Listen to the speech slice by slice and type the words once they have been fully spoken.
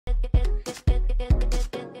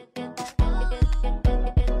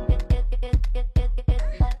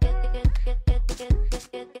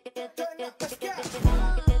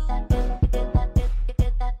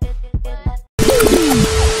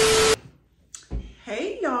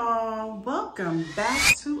y'all, welcome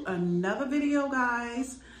back to another video,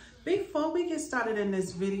 guys. Before we get started in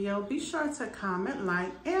this video, be sure to comment,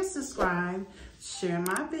 like, and subscribe. Share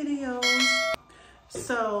my videos.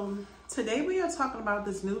 So today we are talking about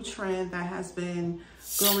this new trend that has been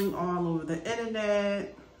going all over the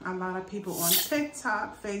internet. A lot of people on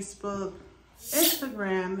TikTok, Facebook,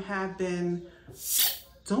 Instagram have been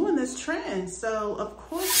doing this trend. So of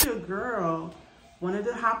course your girl wanted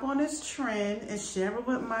to hop on this trend and share it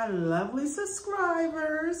with my lovely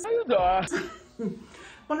subscribers. How you doing?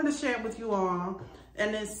 Wanted to share it with you all,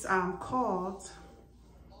 and it's called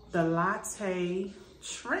the latte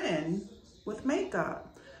trend with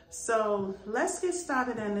makeup. So let's get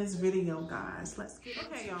started in this video, guys.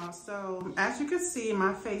 Okay, y'all. So as you can see,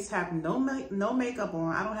 my face have no makeup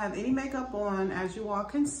on. I don't have any makeup on, as you all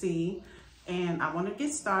can see, and I want to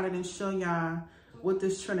get started and show y'all what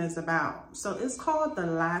this trend is about. So it's called the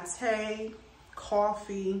latte,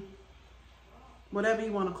 coffee, whatever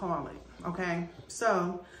you want to call it, okay?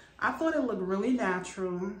 So I thought it looked really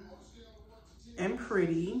natural and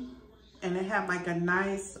pretty, and it had like a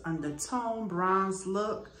nice undertone bronze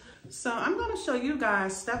look. So I'm going to show you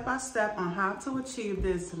guys step by step on how to achieve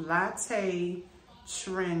this latte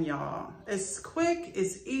trend, y'all. It's quick,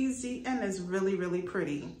 it's easy, and it's really, really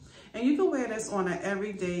pretty. And you can wear this on an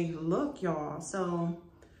everyday look, y'all. So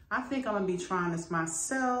I think I'm gonna be trying this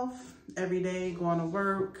myself every day, going to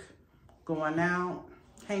work, going out,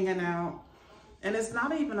 hanging out. And it's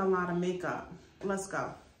not even a lot of makeup. Let's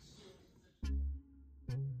go.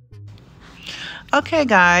 Okay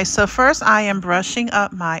guys, so first I am brushing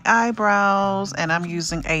up my eyebrows, and I'm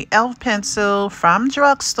using a e.l.f. pencil from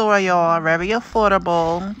drugstore, y'all, very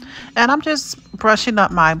affordable. And I'm just brushing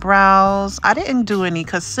up my brows. I didn't do any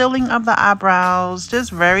concealing of the eyebrows,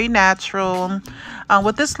 just very natural.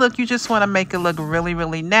 With this look, you just want to make it look really,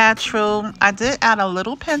 really natural. I did add a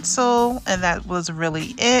little pencil, and that was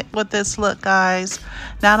really it with this look, guys.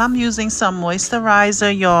 Now I'm using some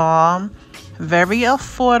moisturizer, y'all. Very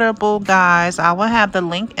affordable, guys. I will have the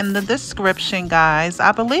link in the description, guys.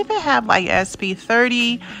 I believe it have like SPF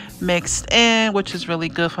 30 mixed in, which is really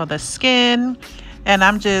good for the skin. And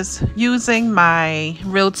I'm just using my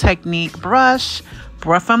Real Technique brush,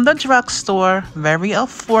 brought from the drugstore. Very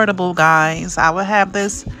affordable, guys. I will have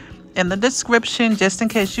this in the description just in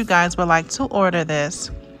case you guys would like to order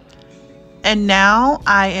this. And now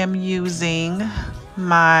I am using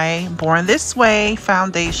my Born This Way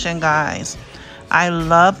foundation, guys. I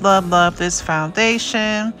love, love, love this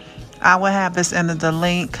foundation. I will have this in the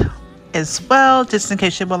link as well, just in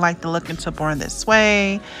case you would like to look into Born This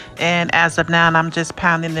Way. And as of now, I'm just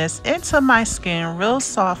pounding this into my skin real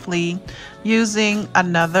softly using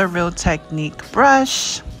another Real Technique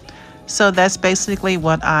brush. So that's basically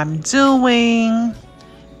what I'm doing.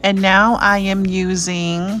 And now I am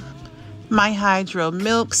using my Hydro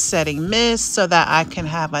Milk Setting Mist so that I can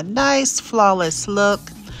have a nice flawless look.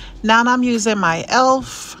 Now I'm using my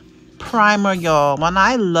e.l.f. primer, y'all. And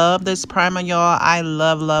I love this primer, y'all. I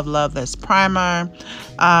love, love, love this primer.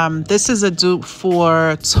 This is a dupe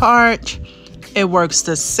for Tarte. It works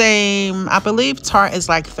the same. I believe Tarte is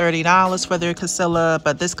like $30 for their concealer,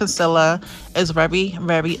 but this concealer is very,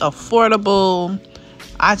 very affordable.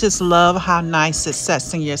 I just love how nice it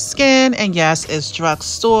sets in your skin. And yes, it's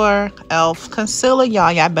drugstore e.l.f. concealer,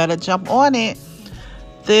 y'all. Y'all better jump on it.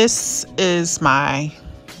 This is my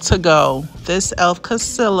to-go. This e.l.f.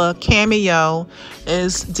 concealer cameo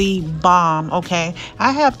is the bomb, okay?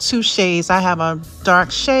 I have two shades. I have a dark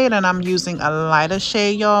shade, and I'm using a lighter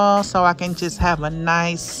shade, y'all, so I can just have a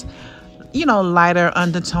nice, you know, lighter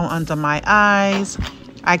undertone under my eyes.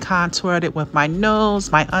 I contoured it with my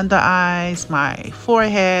nose, my under eyes, my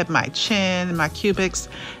forehead, my chin, my cubics,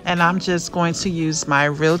 and I'm just going to use my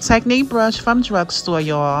Real Technique brush from drugstore,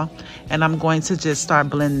 y'all, and I'm going to just start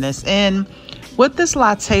blending this in. With this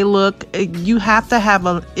latte look, you have to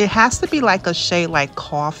have it has to be like a shade like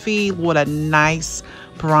coffee with a nice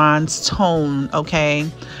bronze tone, okay?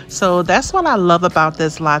 So that's what I love about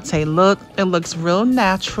this latte look. It looks real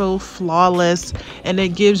natural, flawless, and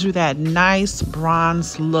it gives you that nice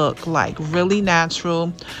bronze look, like really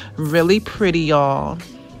natural, really pretty, y'all.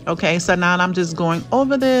 Okay, so now I'm just going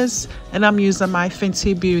over this, and I'm using my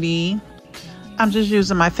Fenty Beauty. I'm just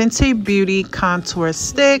using my Fenty Beauty contour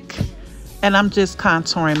stick. And I'm just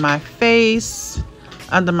contouring my face,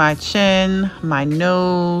 under my chin, my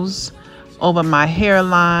nose, over my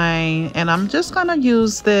hairline. And I'm just going to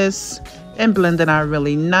use this and blend it out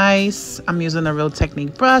really nice. I'm using a Real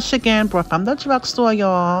Technique brush again, brought from the drugstore,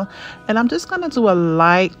 y'all. And I'm just going to do a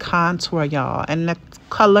light contour, y'all. And the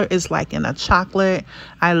color is like in a chocolate.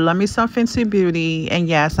 I love me some Fenty Beauty. And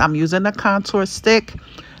yes, I'm using the contour stick.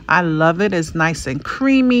 I love it. It's nice and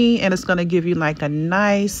creamy. And it's going to give you like a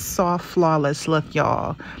nice, soft, flawless look,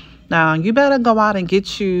 y'all. Now, you better go out and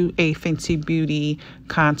get you a Fenty Beauty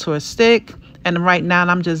contour stick. And right now,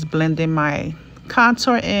 I'm just blending my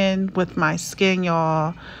contour in with my skin,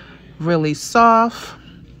 y'all. Really soft,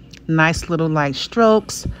 nice little light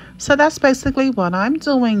strokes. So that's basically what I'm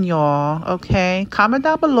doing, y'all. Okay, comment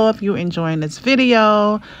down below if you're enjoying this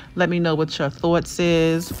video. Let me know what your thoughts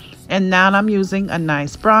is. And now I'm using a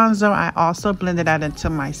nice bronzer. I also blended that into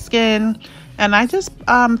my skin, and I just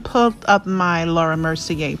put up my Laura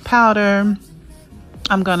Mercier powder.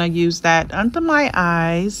 I'm gonna use that under my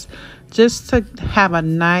eyes just to have a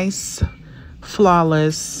nice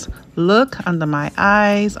flawless look under my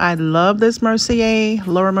eyes. I love this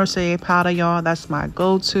Laura Mercier powder, y'all. That's my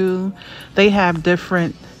go-to. They have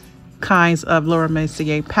different kinds of Laura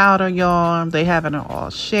Mercier powder, y'all. They have it in all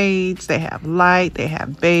shades. They have light, they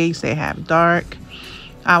have beige, they have dark.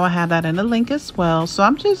 I will have that in the link as well. So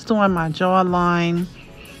I'm just doing my jawline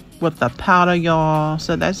with the powder, y'all.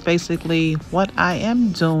 So that's basically what I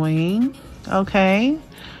am doing. Okay,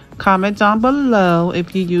 comment down below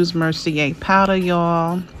if you use Mercier powder,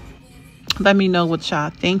 y'all. Let me know what y'all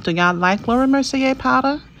think. Do y'all like Laura Mercier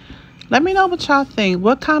powder? Let me know what y'all think.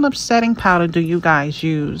 What kind of setting powder do you guys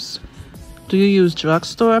use? Do you use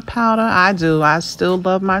drugstore powder? I do. I still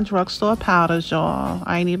love my drugstore powders, y'all.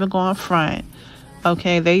 I ain't even going front.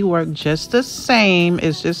 Okay, they work just the same.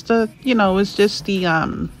 It's just the, it's just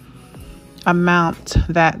the amount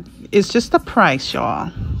that, it's just the price,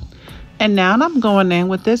 y'all. And now I'm going in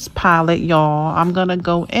with this palette, y'all. I'm going to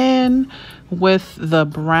go in with the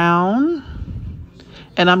brown.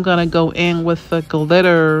 And I'm going to go in with the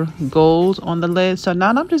glitter gold on the lid. So now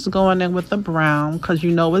I'm just going in with the brown because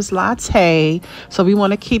it's Latte. So we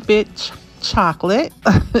want to keep it chocolate.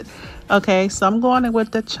 Okay, so I'm going in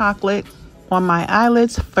with the chocolate on my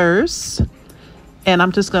eyelids first. And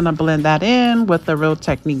I'm just going to blend that in with the Real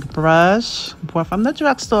Technique brush. Bought from the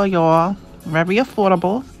drugstore, y'all. Very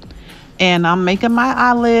affordable. And I'm making my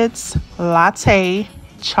eyelids latte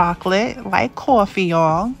chocolate like coffee,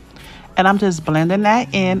 y'all. And I'm just blending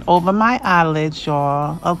that in over my eyelids,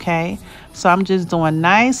 y'all. Okay, so I'm just doing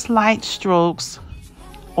nice light strokes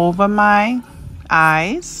over my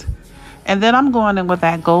eyes. And then I'm going in with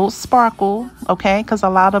that gold sparkle, okay, because a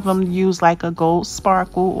lot of them use like a gold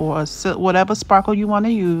sparkle or whatever sparkle you want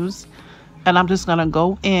to use. And I'm just going to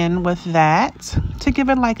go in with that to give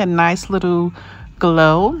it like a nice little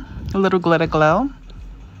glow, a little glitter glow.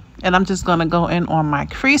 And I'm just going to go in on my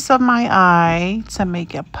crease of my eye to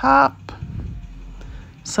make it pop.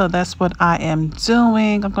 So that's what I am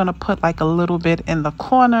doing. I'm going to put like a little bit in the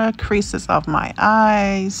corner creases of my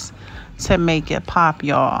eyes to make it pop,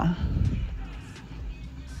 y'all.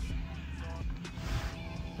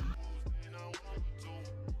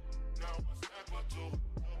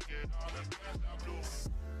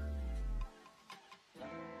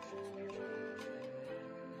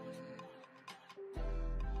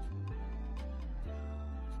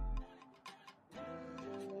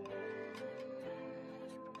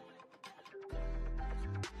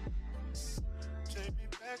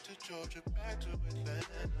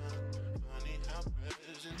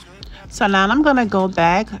 So now I'm going to go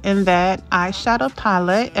back in that eyeshadow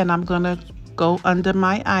palette and I'm going to go under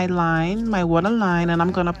my eye line, my waterline, and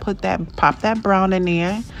I'm going to pop that brown in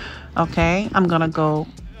there. Okay, I'm going to go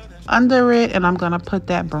under it and I'm going to put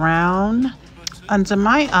that brown under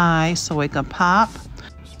my eye so it can pop.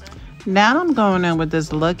 Now I'm going in with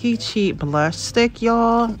this Lucky Cheat blush stick,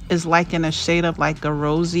 y'all. It's like in a shade of like a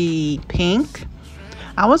rosy pink.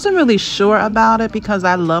 I wasn't really sure about it because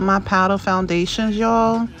I love my powder foundations,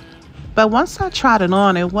 y'all. But once I tried it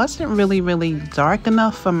on, it wasn't really dark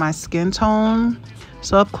enough for my skin tone.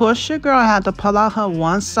 So of course your girl had to pull out her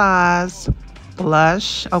one size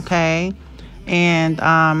blush, okay? And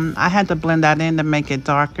I had to blend that in to make it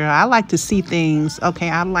darker. I like to see things, okay?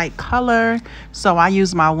 I like color, so I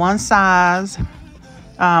use my one size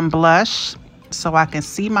blush so I can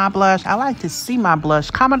see my blush. I like to see my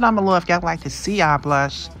blush. Comment down below if y'all like to see our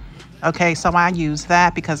blush. Okay, so I use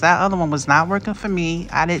that because that other one was not working for me.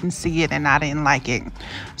 I didn't see it and I didn't like it.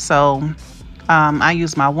 So I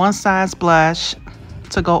use my one size blush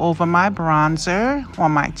to go over my bronzer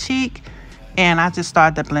on my cheek. And I just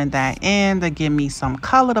started to blend that in to give me some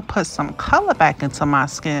color, to put some color back into my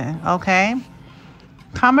skin, okay?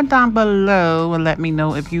 Comment down below and let me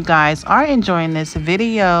know if you guys are enjoying this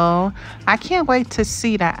video. I can't wait to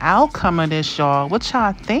see the outcome of this, y'all. What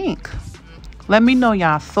y'all think? Let me know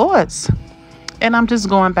y'all thoughts. And I'm just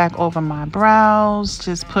going back over my brows,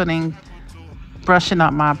 just brushing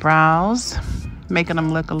up my brows, making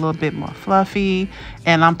them look a little bit more fluffy.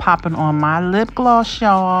 And I'm popping on my lip gloss,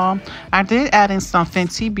 y'all. I did add in some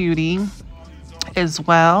Fenty Beauty as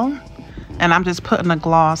well. And I'm just putting the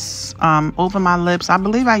gloss over my lips. I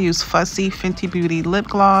believe I used Fussy Fenty Beauty lip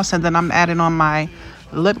gloss. And then I'm adding on my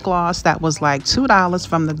lip gloss that was like $2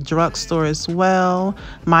 from the drugstore as well.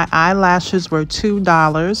 My eyelashes were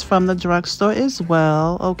 $2 from the drugstore as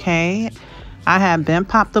well. Okay. I had been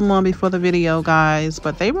popped them on before the video, guys.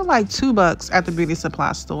 But they were like $2 at the beauty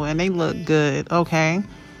supply store. And they look good. Okay.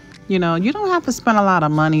 You know, you don't have to spend a lot of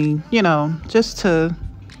money, you know, just to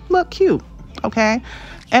look cute. Okay.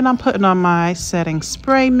 And I'm putting on my setting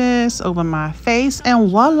spray mist over my face. And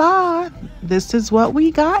voila, this is what we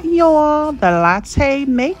got, y'all. The Latte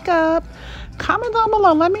makeup. Comment down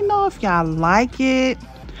below. Let me know if y'all like it.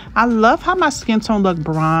 I love how my skin tone look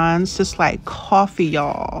bronze, just like coffee,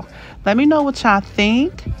 y'all. Let me know what y'all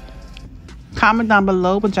think. Comment down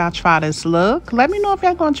below, would y'all try this look? Let me know if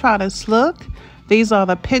y'all gonna try this look. These are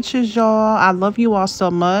the pictures, y'all. I love you all so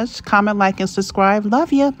much. Comment, like, and subscribe.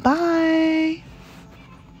 Love you. Bye.